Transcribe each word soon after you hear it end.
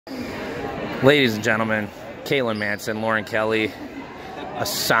Ladies and gentlemen, Caitlin Matson, Lauren Kelley, a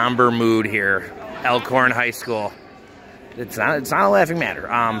somber mood here. Elkhorn High School. It's not a laughing matter.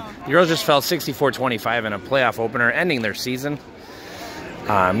 The girls just fell 64-25 in a playoff opener, ending their season.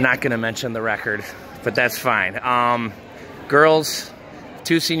 I'm not going to mention the record, but that's fine. Girls,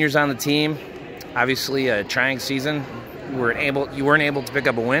 2 seniors on the team. Obviously, a trying season. You weren't able to pick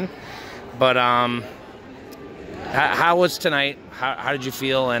up a win, but how was tonight? How did you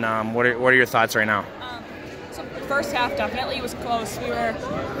feel, and what are your thoughts right now? So the first half definitely was close. We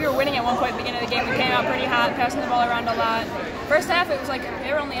were winning at one point at the beginning of the game. We came out pretty hot, passing the ball around a lot. First half, it was like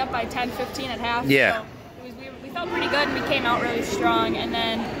they were only up by 10, 15 at half. Yeah. So we felt pretty good, and we came out really strong. And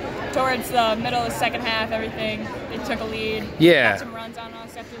then towards the middle of the second half, they took a lead. Yeah. Got some runs on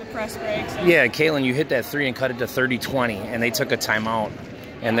us after the press break. So. Yeah, Caitlin, you hit that 3 and cut it to 30-20, and they took a timeout.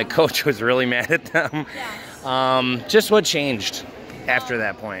 And the coach was really mad at them. Yeah. Just what changed after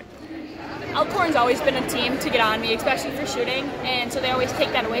that point? Elkhorn's always been a team to get on me, especially for shooting, and so they always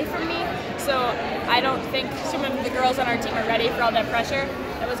take that away from me. So I don't think some of the girls on our team are ready for all that pressure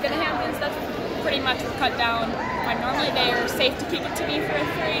that was going to happen. So that's pretty much cut down. Normally they are safe to kick it to me for a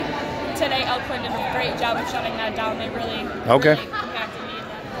 3. Today Elkhorn did a great job of shutting that down. They really impacted me in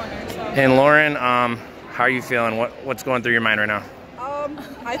that corner. So. And Lauren, how are you feeling? What's going through your mind right now?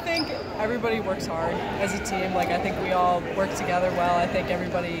 I think everybody works hard as a team. I think we all work together well. I think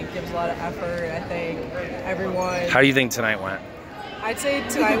everybody gives a lot of effort. I think everyone... How do you think tonight went? I'd say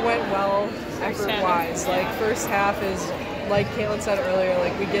tonight went well effort-wise. First half is, like Caitlin said earlier,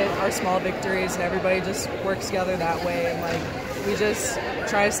 we get our small victories and everybody just works together that way. And, we just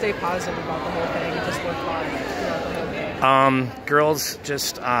try to stay positive about the whole thing and just work hard throughout the whole game. Girls,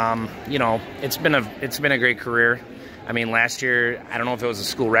 just, it's been a great career. I mean, last year, I don't know if it was a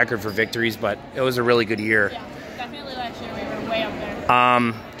school record for victories, but it was a really good year. Yeah, definitely last year we were way up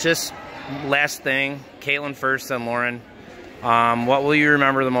there. Just last thing, Caitlin first, then Lauren. What will you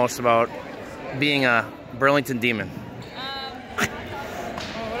remember the most about being a Burlington Demon? What do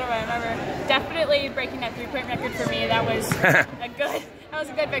I remember? Definitely breaking that 3-point record for me. That was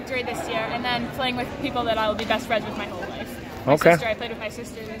a good victory this year. And then playing with people that I will be best friends with my whole life. I played with my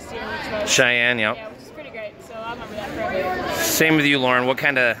sister this year, which was Cheyenne. Yep. Yeah, which is pretty great. So I'll remember that forever. Same with you, Lauren. What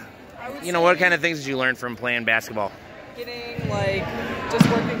kind of things did you learn from playing basketball? Getting just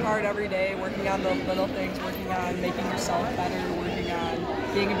working hard every day, working on the little things, working on making yourself better, working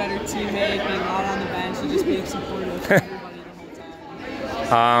on being a better teammate, being out on the bench, and just being supportive to everybody the whole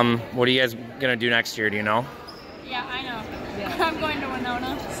time. What are you guys gonna do next year? Do you know? Yeah, I know. Yeah. I'm going to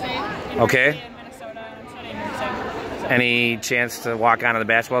Winona State. Okay. In Minnesota, and I'm studying nursing. So. Any chance to walk onto the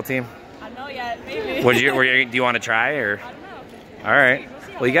basketball team? I don't know yet. Maybe. Do you want to try, or? I don't know. All right.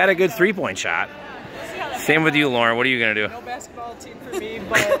 Well, you got a good 3-point shot. Same with you, Lauren. What are you going to do? No basketball team for me,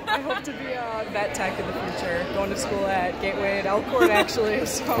 but I hope to be a vet tech in the future. Going to school at Gateway and Elkhorn, actually.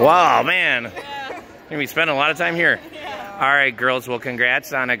 So. Wow, man. Yeah. You're going to be spending a lot of time here. Yeah. All right, girls. Well,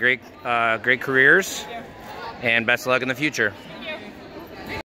 congrats on a great careers. Thank you. And best of luck in the future.